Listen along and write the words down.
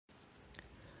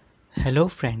Hello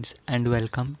friends and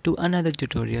welcome to another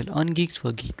tutorial on Geeks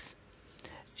for Geeks.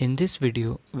 In this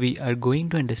video, we are going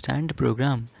to understand the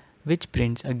program which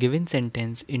prints a given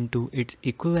sentence into its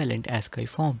equivalent ASCII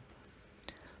form.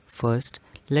 First,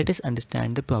 let us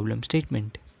understand the problem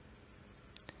statement.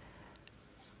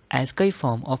 ASCII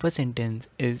form of a sentence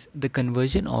is the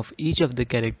conversion of each of the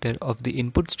character of the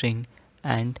input string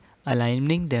and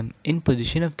aligning them in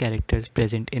position of characters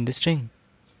present in the string.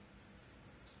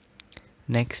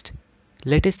 Next,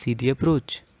 let us see the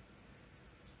approach.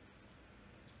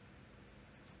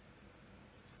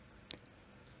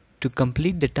 To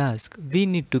complete the task, we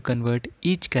need to convert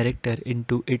each character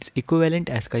into its equivalent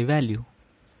ASCII value.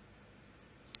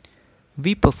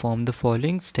 We perform the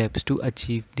following steps to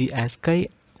achieve the ASCII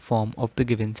form of the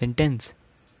given sentence.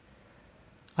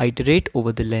 Iterate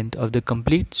over the length of the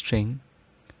complete string.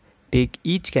 Take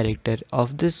each character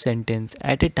of this sentence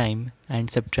at a time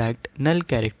and subtract null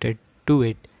character to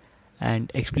it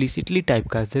and explicitly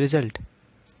typecast the result.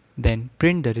 Then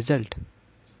print the result.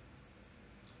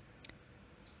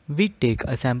 We take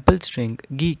a sample string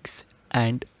geeks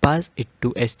and pass it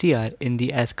to str in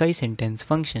the ASCII sentence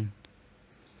function.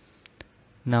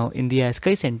 Now in the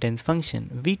ASCII sentence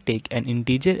function, we take an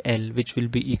integer L which will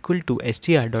be equal to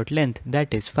str.length,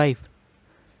 that is 5.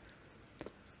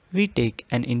 We take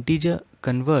an integer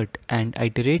convert and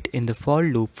iterate in the for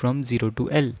loop from 0 to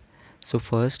L. So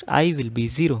first I will be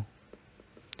 0.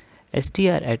 Str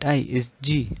at I is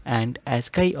G and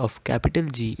ASCII of capital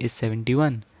G is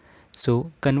 71.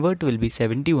 So convert will be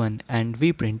 71 and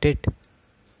we print it.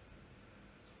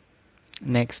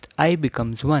 Next I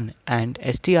becomes 1 and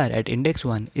str at index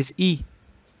 1 is E.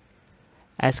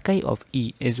 ASCII of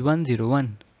E is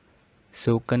 101.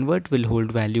 So convert will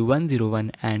hold value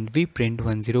 101 and we print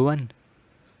 101.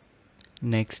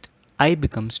 Next I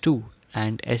becomes 2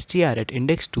 and str at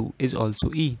index 2 is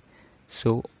also E.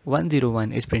 So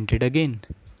 101 is printed again.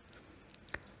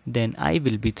 Then I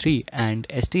will be 3 and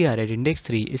str at index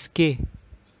 3 is K.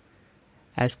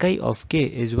 ASCII of K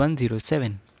is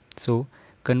 107. So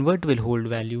convert will hold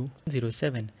value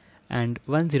 107 and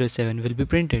 107 will be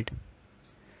printed.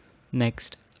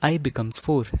 Next I becomes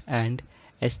 4 and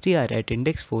str at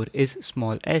index 4 is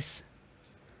small s.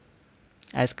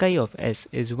 ASCII of s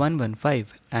is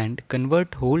 115 and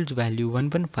convert holds value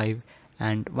 115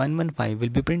 and 115 will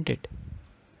be printed.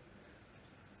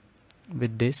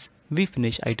 With this, we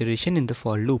finish iteration in the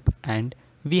for loop and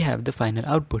we have the final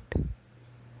output.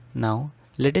 Now,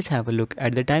 let us have a look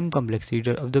at the time complexity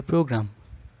of the program.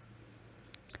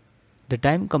 The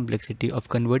time complexity of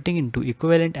converting into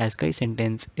equivalent ASCII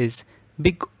sentence is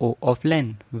big O of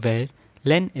len, where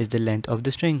len is the length of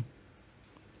the string.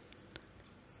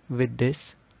 With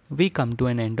this, we come to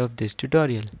an end of this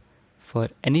tutorial. For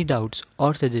any doubts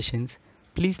or suggestions,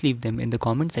 please leave them in the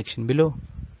comment section below.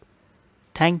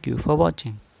 Thank you for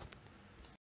watching.